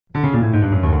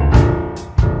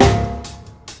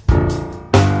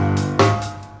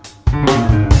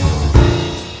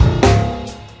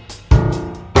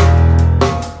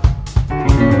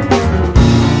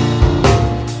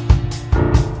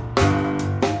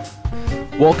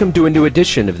Welcome to a new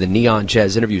edition of the Neon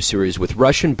Jazz interview series with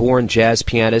Russian-born jazz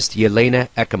pianist Yelena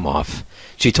Eckemoff.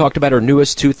 She talked about her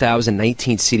newest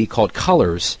 2019 CD called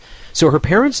Colors. So her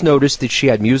parents noticed that she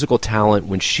had musical talent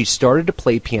when she started to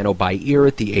play piano by ear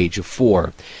at the age of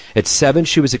 4. At 7,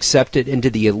 she was accepted into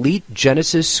the elite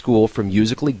Gnessins School for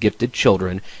musically gifted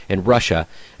children in Russia,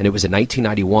 and it was in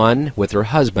 1991 with her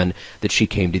husband that she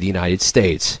came to the United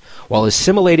States. While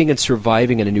assimilating and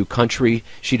surviving in a new country,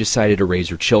 she decided to raise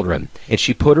her children, and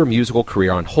she put her musical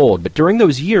career on hold. But during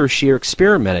those years, she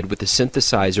experimented with the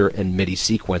synthesizer and MIDI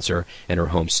sequencer in her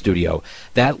home studio.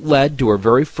 That led to her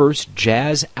very first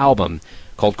jazz album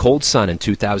called Cold Sun in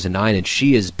 2009, and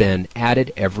she has been at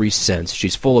it ever since.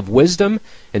 She's full of wisdom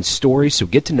and stories, so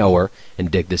get to know her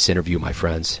and dig this interview, my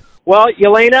friends. Well,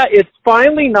 Yelena, it's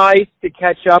finally nice to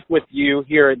catch up with you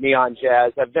here at Neon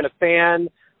Jazz. I've been a fan.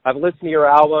 I've listened to your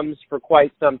albums for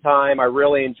quite some time. I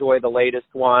really enjoy the latest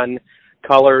one,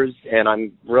 Colors, and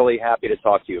I'm really happy to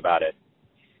talk to you about it.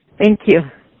 Thank you.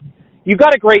 You've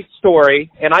got a great story,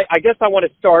 and I guess I want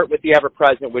to start with the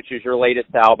ever-present, which is your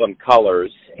latest album,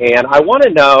 Colors. And I want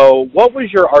to know, what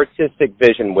was your artistic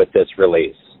vision with this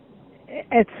release?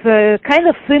 It's kind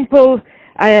of simple.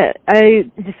 I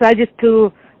decided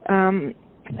to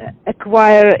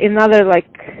acquire another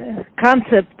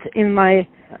concept in my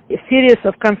series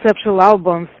of conceptual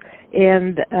albums,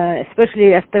 and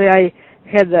especially after I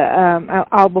had an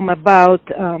album about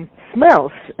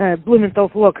smells, Blumenthal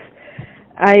Flocks.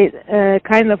 I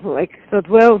kind of thought,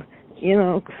 well,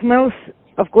 smells,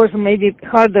 of course, may be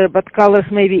harder, but colors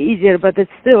may be easier, but it's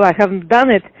still, I haven't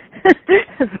done it.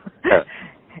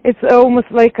 It's almost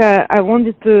like I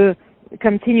wanted to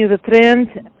continue the trend.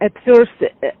 At first,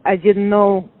 I didn't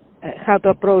know how to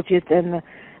approach it, and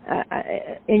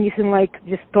anything like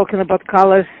just talking about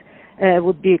colors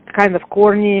would be kind of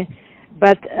corny,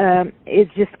 but it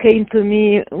just came to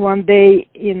me one day,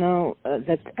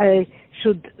 that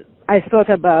I thought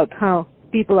about how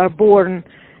people are born,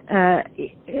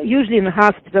 usually in a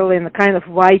hospital, in a kind of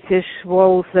whitish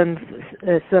walls and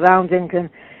surrounding,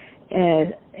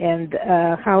 and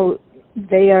how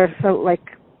they are like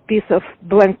piece of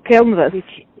blank canvas,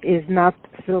 which is not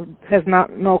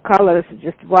no colors,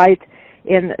 just white,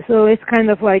 and so it's kind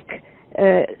of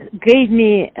gave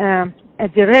me a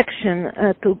direction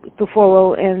to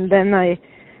follow, and then I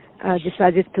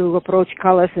decided to approach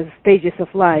colors as stages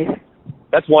of life.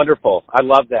 That's wonderful. I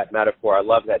love that metaphor. I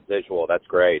love that visual. That's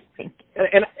great.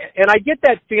 And I get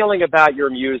that feeling about your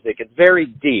music. It's very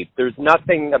deep. There's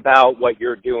nothing about what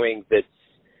you're doing that's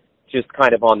just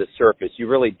kind of on the surface. You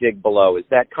really dig below. Is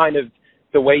that kind of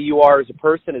the way you are as a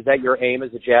person? Is that your aim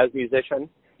as a jazz musician?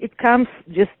 It comes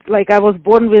just like I was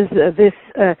born with this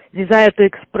desire to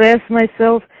express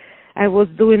myself. I was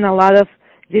doing a lot of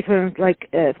different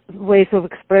ways of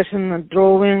expression and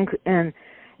drawing, and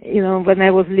when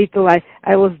I was little,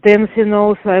 I was dancing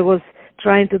also. I was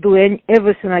trying to do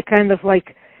everything. I kind of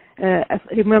I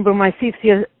remember my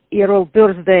 5th-year-old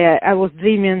birthday. I was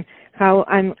dreaming how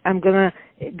I'm gonna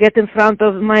get in front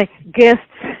of my guests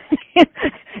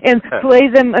and play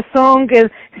them a song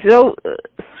and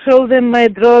show them my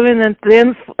drawing and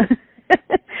dance.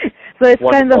 So it's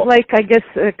Wonderful. Kind of I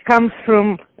guess, comes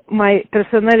from my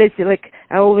personality.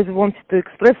 I always wanted to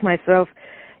express myself.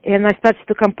 And I started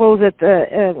to compose it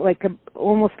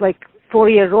almost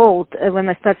 4-year-old when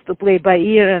I started to play by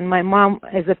ear. And my mom,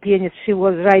 as a pianist, she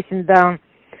was writing down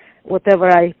whatever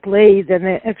I played. And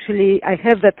actually, I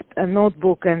have that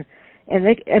notebook. And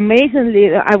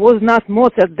amazingly, I was not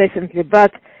Mozart, definitely,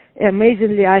 but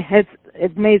amazingly,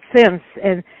 it made sense.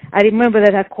 And I remember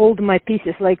that I called my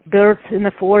pieces birds in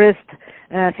a forest,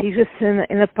 fishes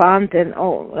in a pond, and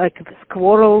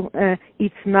squirrel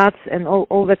eats nuts, and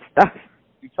all that stuff.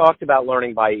 You talked about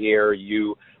learning by ear.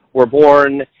 You were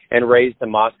born and raised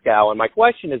in Moscow. And my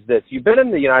question is this. You've been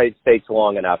in the United States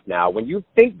long enough now. When you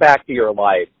think back to your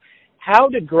life, how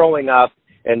did growing up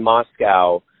in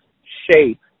Moscow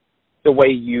shape the way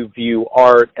you view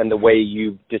art and the way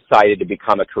you've decided to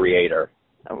become a creator?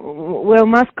 Well,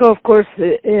 Moscow, of course,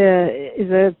 is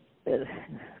a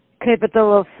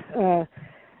capital of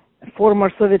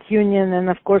former Soviet Union,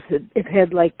 and of course it had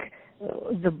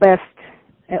the best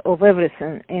of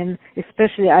everything, and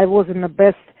especially I was in the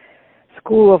best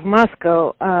school of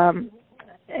Moscow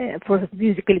for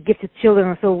musically gifted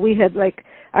children. So we had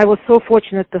I was so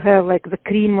fortunate to have the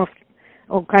cream of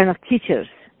all kind of teachers,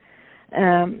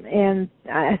 and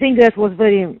I think that was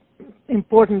very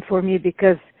important for me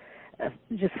because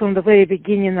just from the very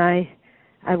beginning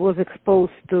I was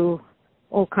exposed to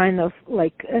all kind of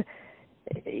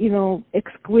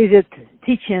exquisite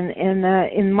teaching, and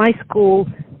in my school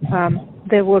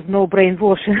there was no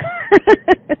brainwashing.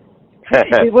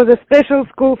 It was a special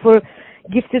school for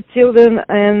gifted children,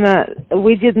 and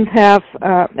we didn't have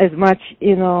as much,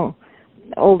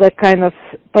 all that kind of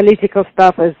political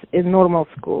stuff as in normal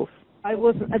schools. I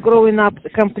was growing up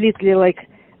completely like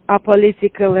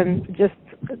apolitical and just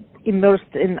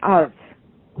immersed in arts.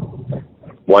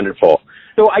 Wonderful.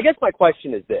 So I guess my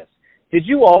question is this. Did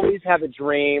you always have a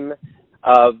dream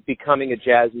of becoming a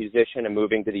jazz musician and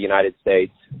moving to the United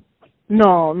States?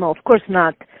 No, of course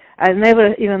not. I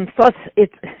never even thought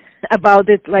about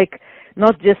it, like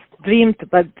not just dreamed,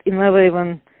 but never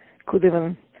even could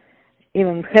even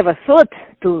have a thought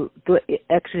to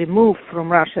actually move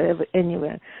from Russia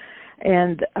anywhere.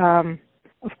 And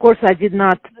of course, I did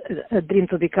not dream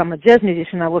to become a jazz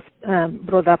musician. I was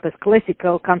brought up as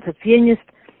classical concert pianist,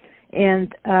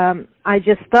 and I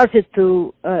just started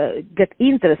to get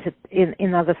interested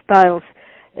in other styles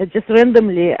just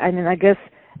randomly. I mean, I guess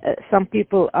some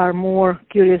people are more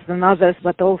curious than others,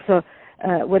 but also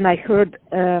when I heard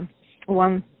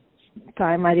one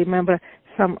time, I remember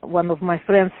one of my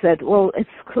friends said, well, it's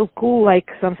so cool, like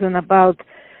something about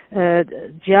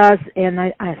jazz, and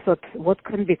I thought, what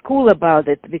can be cool about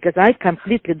it? Because I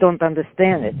completely don't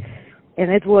understand it.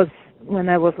 And it was when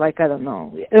I was like, I don't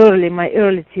know, my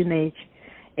early teenage.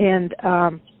 And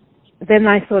then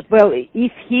I thought, well,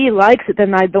 if he likes it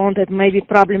and I don't, it may be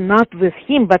problem not with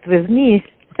him, but with me.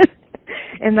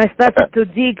 And I started to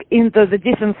dig into the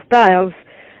different styles.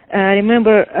 I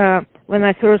remember when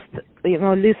I first,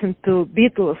 listened to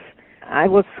Beatles, I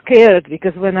was scared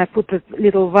because when I put a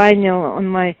little vinyl on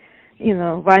my,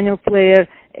 vinyl player,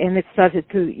 and it started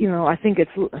to, I think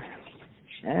it's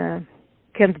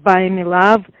Can't Buy Me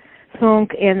Love song,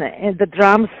 and the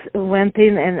drums went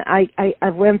in, and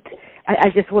I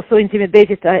just was so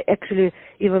intimidated. I actually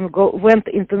even went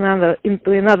into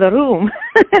another room,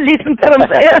 listened to them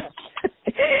there.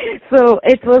 So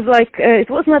it was like it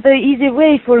was not an easy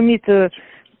way for me to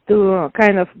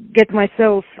kind of get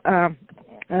myself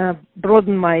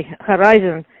broaden my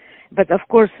horizon, but of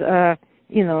course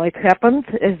it happened,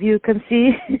 as you can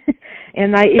see.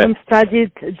 And I even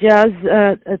studied jazz,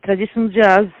 traditional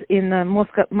jazz in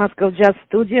Moscow Jazz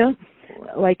Studio,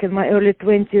 like in my early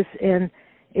 20s, and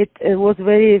it was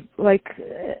very like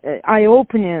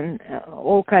eye-opening.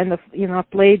 All kind of I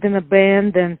played in a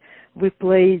band, and we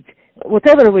played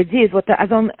whatever we did.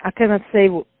 I cannot say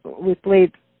we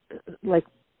played like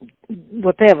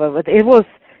whatever, but it was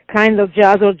kind of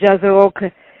jazz or jazz rock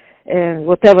and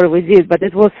whatever we did. But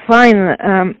it was fine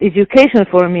education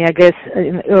for me, I guess,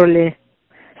 in early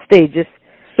stages.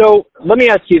 So let me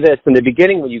ask you this. In the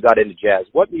beginning when you got into jazz,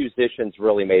 what musicians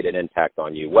really made an impact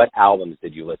on you? What albums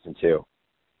did you listen to?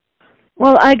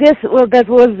 Well, I guess, that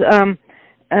was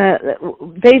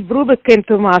Dave Brubeck came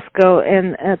to Moscow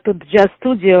and to the jazz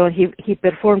studio. He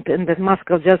performed in the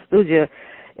Moscow Jazz Studio.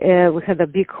 We had a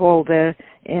big hall there,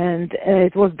 and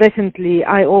it was definitely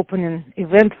eye-opening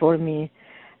event for me.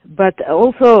 But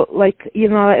also, like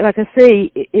I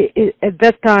say, at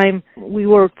that time we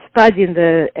were studying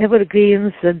the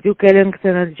evergreens, Duke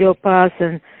Ellington and Joe Pass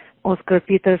and Oscar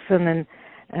Peterson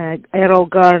and Errol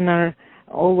Garner,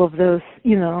 all of those,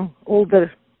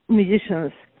 older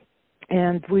musicians.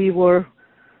 And we were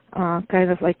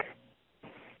kind of like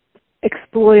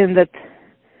exploring that,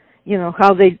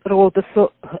 how they wrote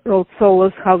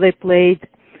solos, how they played.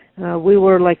 We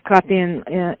were like copying,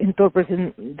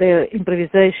 interpreting their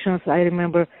improvisations. I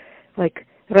remember like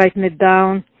writing it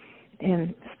down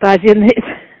and studying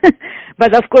it.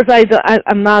 But of course,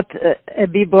 I'm not a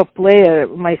bebop player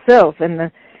myself, and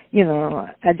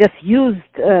I just used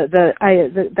the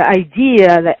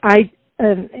idea,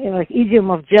 like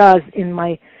idiom of jazz in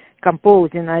my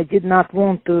composing. I did not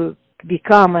want to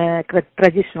become a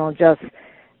traditional jazz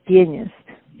pianist.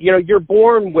 You're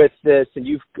born with this, and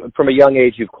from a young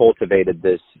age, you've cultivated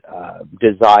this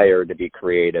desire to be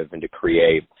creative and to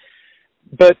create.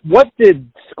 But what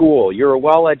did school? You're a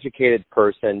well-educated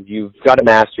person. You've got a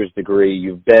master's degree.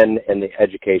 You've been in the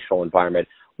educational environment.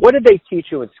 What did they teach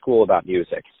you in school about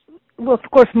music? Well, of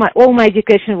course, all my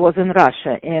education was in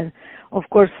Russia, and of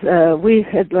course, we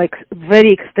had like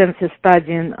very extensive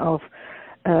studying of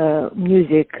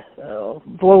music,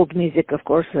 world music, of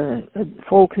course,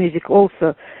 folk music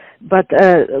also, but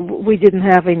we didn't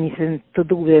have anything to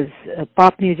do with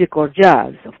pop music or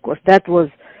jazz. Of course, that was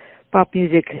pop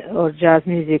music or jazz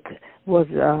music was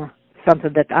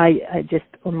something that I just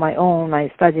on my own,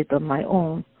 I studied on my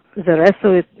own. The rest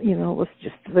of it, was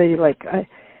just very like, I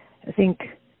think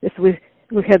that we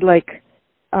had like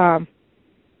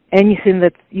anything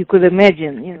that you could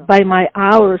imagine, by my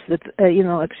hours that,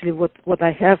 actually what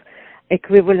I have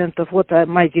equivalent of what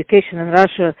my education in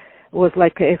Russia was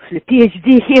like actually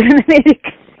PhD here in America.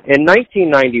 In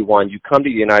 1991, you come to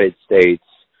the United States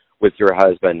with your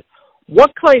husband.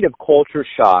 What kind of culture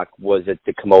shock was it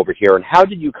to come over here, and how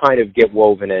did you kind of get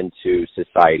woven into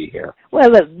society here?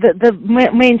 Well, the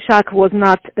main shock was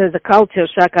not the culture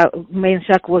shock. Main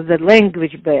shock was the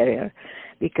language barrier,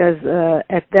 because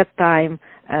at that time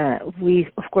we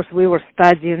were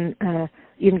studying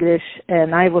English,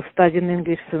 and I was studying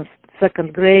English since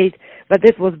second grade, but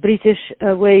it was British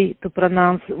way to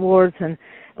pronounce words, and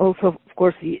also, of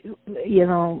course, you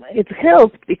know, it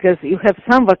helped because you have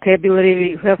some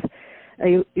vocabulary,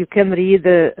 you can read,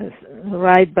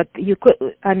 write, but you could.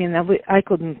 I mean, I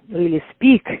couldn't really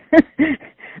speak.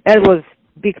 That was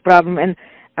big problem, and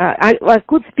I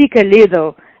could speak a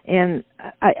little, and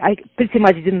I pretty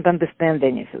much didn't understand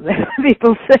anything that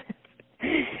people said.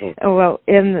 Well,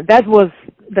 and that was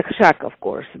the shock, of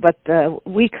course. But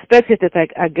we expected it.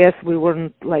 I guess we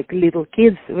weren't like little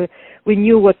kids. We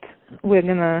knew what we're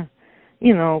gonna,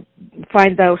 you know,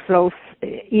 find ourselves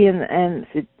in, and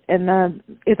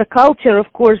the culture,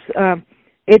 of course,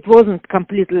 it wasn't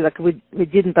completely like we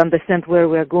didn't understand where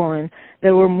we were going.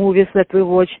 There were movies that we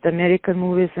watched, American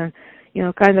movies, and you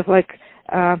know, kind of like,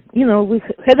 you know, we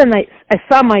had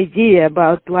some idea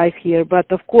about life here. But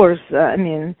of course, I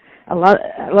mean, a lot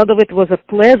of it was a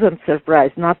pleasant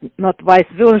surprise, not vice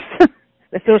versa.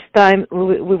 The first time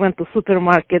we went to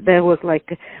supermarket, there was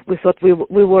like we thought we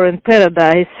were in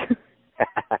paradise.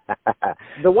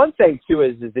 The one thing, too,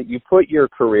 is that you put your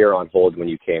career on hold when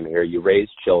you came here. You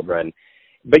raised children,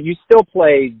 but you still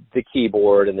played the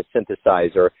keyboard and the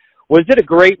synthesizer. Was it a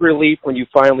great relief when you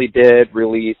finally did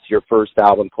release your first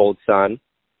album, Cold Sun?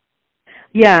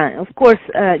 Yeah, of course,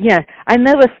 yeah. I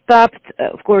never stopped,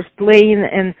 of course, playing,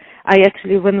 and I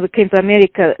actually, when we came to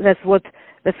America, that's what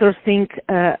the first thing,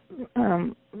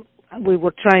 we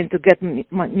were trying to get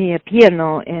me a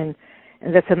piano, and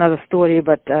that's another story,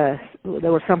 but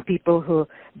there were some people who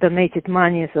donated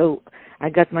money, so I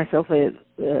got myself a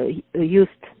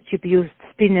cheap used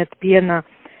spinet piano,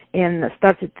 and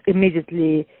started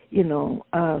immediately, you know,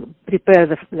 prepare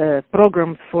the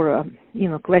programs for, you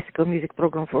know, classical music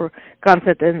program for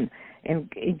concert, and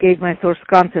gave my first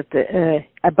concert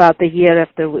about a year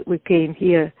after we came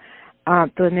here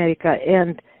to America,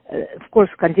 and of course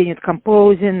continued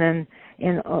composing, and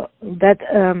then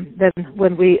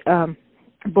when we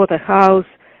bought a house,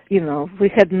 you know, we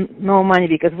had no money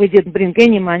because we didn't bring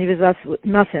any money with us,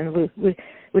 nothing.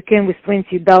 We came with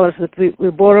 $20 that we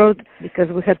borrowed because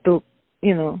we had to,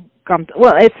 you know,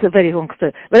 well, it's a very long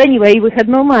story. But anyway, we had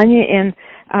no money, and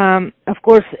of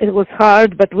course it was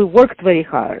hard, but we worked very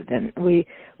hard, and we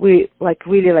like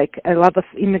really, like a lot of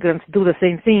immigrants do the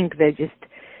same thing. They just,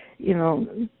 you know,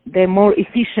 they're more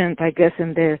efficient, I guess,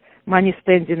 in their money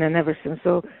spending and everything.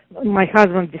 So my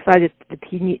husband decided that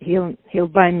he'll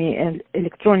buy me an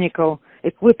electronical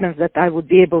equipment that I would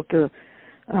be able to,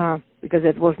 because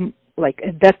it was like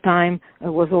at that time it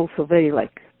was also very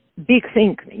like big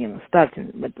thing, you know,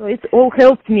 starting. But it all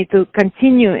helped me to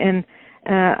continue, and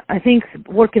I think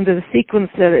working with a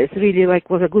sequencer is really like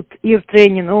was a good ear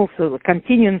training, also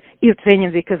continuing ear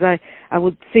training, because I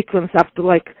would sequence up to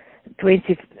like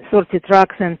 20, 30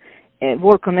 tracks and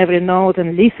work on every note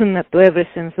and listen to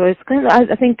everything. So it's kind of,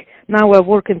 I think now I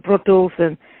work in Pro Tools,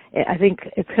 and I think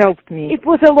it helped me. It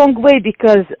was a long way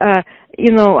because,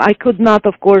 you know, I could not,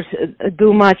 of course,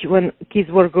 do much when kids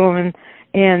were growing,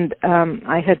 and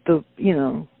I had to, you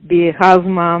know, be a house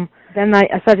mom. Then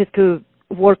I started to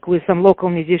work with some local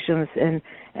musicians, and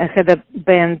I had a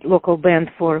band, local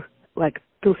band for like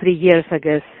 2-3 years, I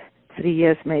guess, 3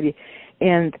 years maybe.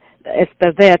 And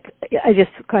after that, I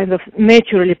just kind of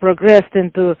naturally progressed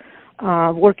into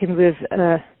working with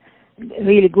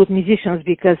really good musicians,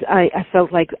 because I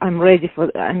felt like I'm ready for,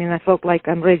 I felt like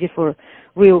I'm ready for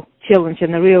real challenge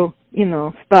and a real, you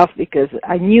know, stuff, because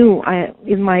I knew,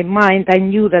 in my mind, I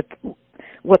knew that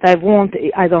what I want,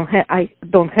 I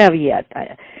don't have yet.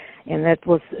 And that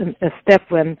was a step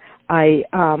when I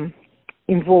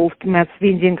involved Matt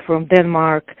Swinding from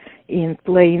Denmark in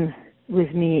playing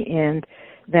with me, and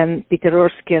then Peter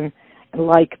Erskine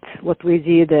liked what we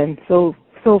did, and so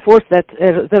forth. That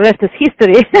the rest is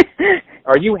history.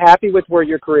 Are you happy with where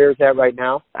your career is at right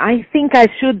now? I think I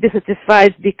should be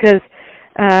satisfied, because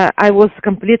I was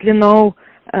completely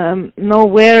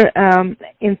nowhere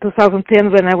in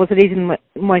 2010 when I was releasing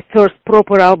my first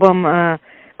proper album,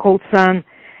 Cold Sun,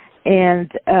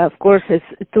 and of course it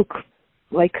took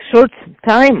like short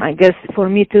time, I guess, for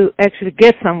me to actually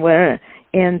get somewhere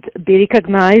and be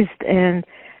recognized, and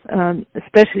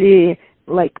especially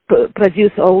like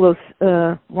produce all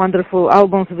those wonderful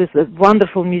albums with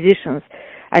wonderful musicians.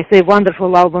 I say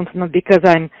wonderful albums not because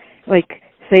I'm like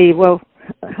say, well,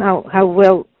 how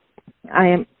well I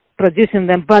am producing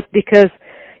them, but because,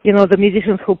 the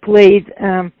musicians who played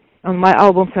on my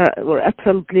albums were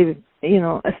absolutely,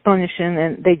 astonishing,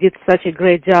 and they did such a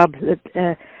great job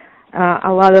that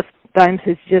a lot of times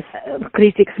it's just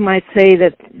critics might say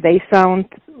that they sound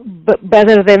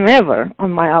better than ever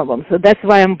on my album. So that's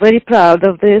why I'm very proud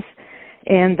of this,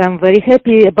 and I'm very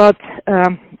happy about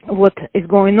what is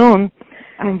going on.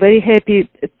 I'm very happy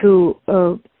to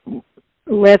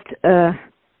let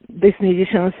these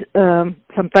musicians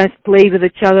sometimes play with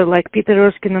each other, like Peter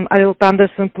Erskine and Ariel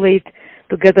Anderson played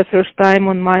together first time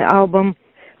on my album,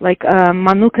 like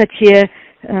Manu Katché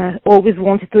always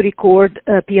wanted to record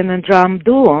a piano and drum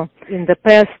duo. In the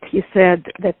past, he said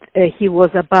that he was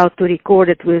about to record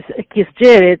it with Keith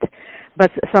Jarrett,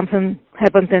 but something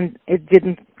happened and it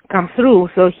didn't come through.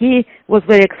 So he was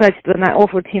very excited when I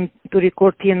offered him to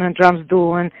record piano and drums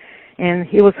duo, and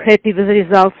he was happy with the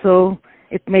result. So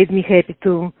it made me happy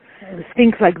too.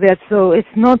 Things like that. So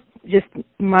it's not just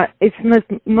it's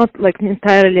not like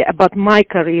entirely about my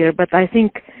career, but I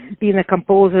think being a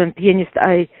composer and pianist,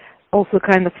 I also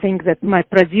kind of think that my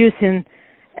producing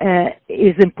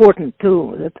is important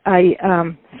too, that I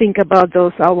think about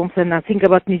those albums and I think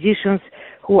about musicians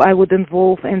who I would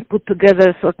involve and put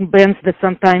together certain bands that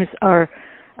sometimes are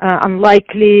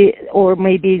unlikely or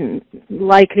maybe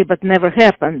likely but never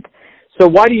happened. So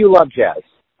why do you love jazz?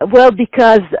 Well,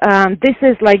 because this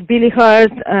is like Billy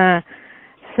Hart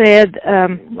said,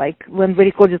 like when we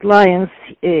recorded Lions,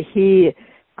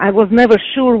 I was never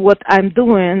sure what I'm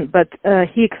doing, but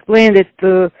he explained it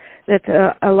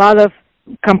that a lot of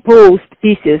composed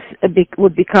pieces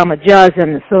would become a jazz,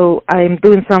 and so I'm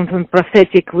doing something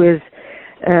prophetic with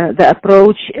the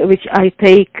approach which I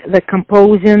take the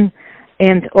composing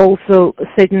and also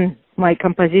setting my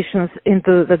compositions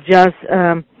into the jazz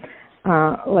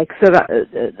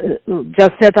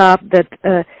just set up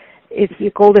that he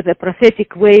called it a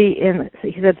prophetic way, and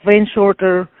he said Wayne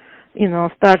Shorter,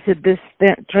 started this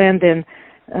trend, and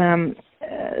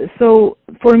so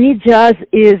for me, jazz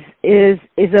is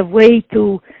a way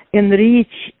to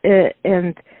enrich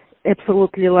and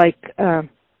absolutely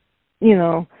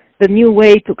the new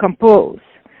way to compose.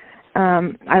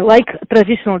 I like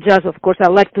traditional jazz, of course. I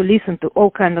like to listen to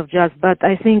all kinds of jazz, but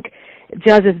I think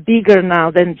jazz is bigger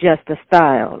now than just a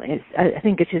style. I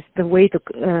think it's just the way to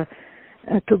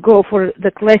go for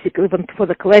the classical, even for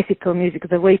the classical music,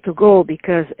 the way to go,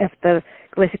 because after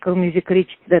classical music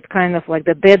reached that kind of like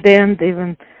the dead end,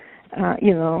 even,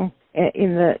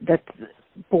 in that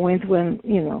point when,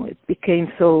 it became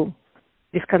so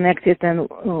disconnected and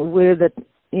weird that,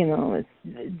 it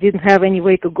didn't have any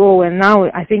way to go, and now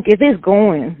I think it is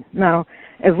going now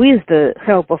with the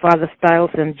help of other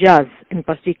styles and jazz in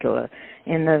particular.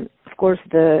 And of course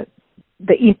the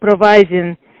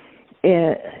improvising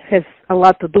has a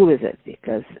lot to do with it,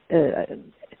 because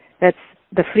that's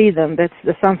the freedom,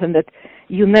 that's something that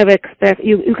you never expect.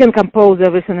 You can compose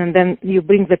everything and then you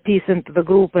bring the piece into the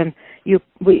group, and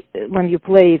when you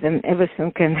play it, and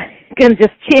everything can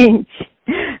just change.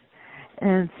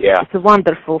 And it's a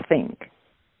wonderful thing.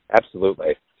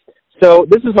 Absolutely. So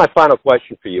this is my final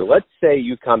question for you. Let's say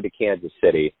you come to Kansas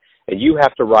City and you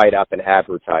have to write up an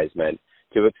advertisement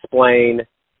to explain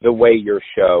the way your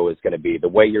show is going to be, the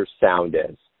way your sound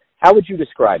is. How would you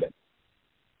describe it?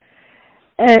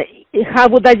 How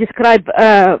would I describe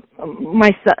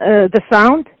the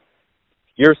sound?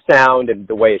 Your sound and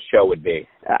the way a show would be.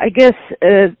 I guess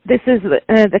this is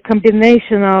the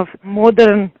combination of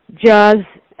modern jazz,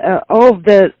 of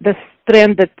the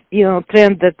trend that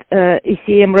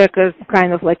ECM records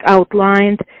kind of like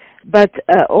outlined, but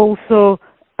also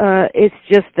it's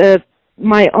just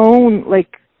my own,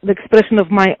 like the expression of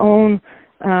my own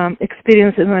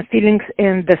experience and my feelings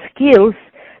and the skills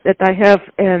that I have,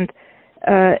 and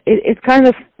it kind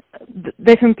of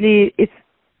definitely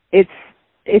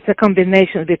it's a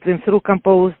combination between through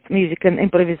composed music and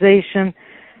improvisation.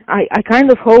 I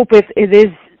kind of hope it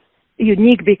is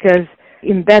unique because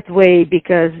in that way,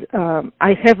 because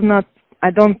I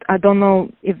don't know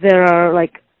if there are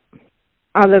like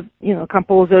other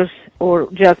composers or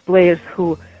jazz players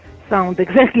who sound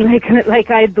exactly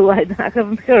like I do. I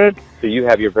haven't heard. So you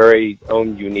have your very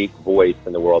own unique voice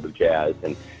in the world of jazz.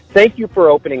 And thank you for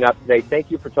opening up today. Thank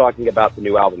you for talking about the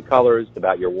new album Colors,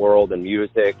 about your world and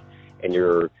music and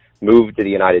your move to the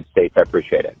United States. I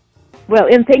appreciate it. Well,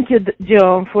 and thank you,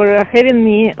 Joe, for having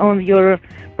me on your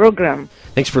program.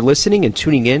 Thanks for listening and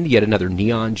tuning in to yet another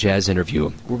Neon Jazz interview,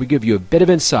 where we give you a bit of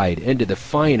insight into the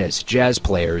finest jazz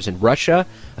players in Russia,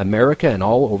 America, and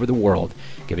all over the world,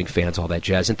 giving fans all that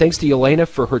jazz. And thanks to Yelena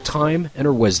for her time and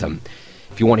her wisdom.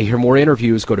 If you want to hear more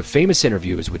interviews, go to Famous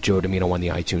Interviews with Joe Domino on the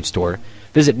iTunes Store.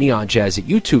 Visit neonjazz at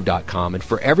youtube.com. And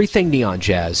for everything Neon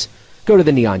Jazz, go to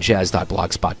the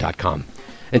neonjazz.blogspot.com.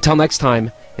 Until next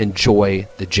time, enjoy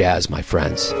the jazz, my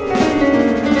friends.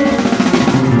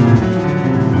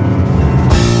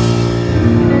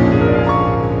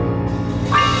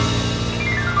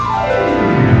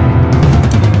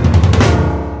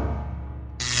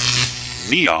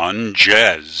 Neon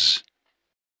Jazz.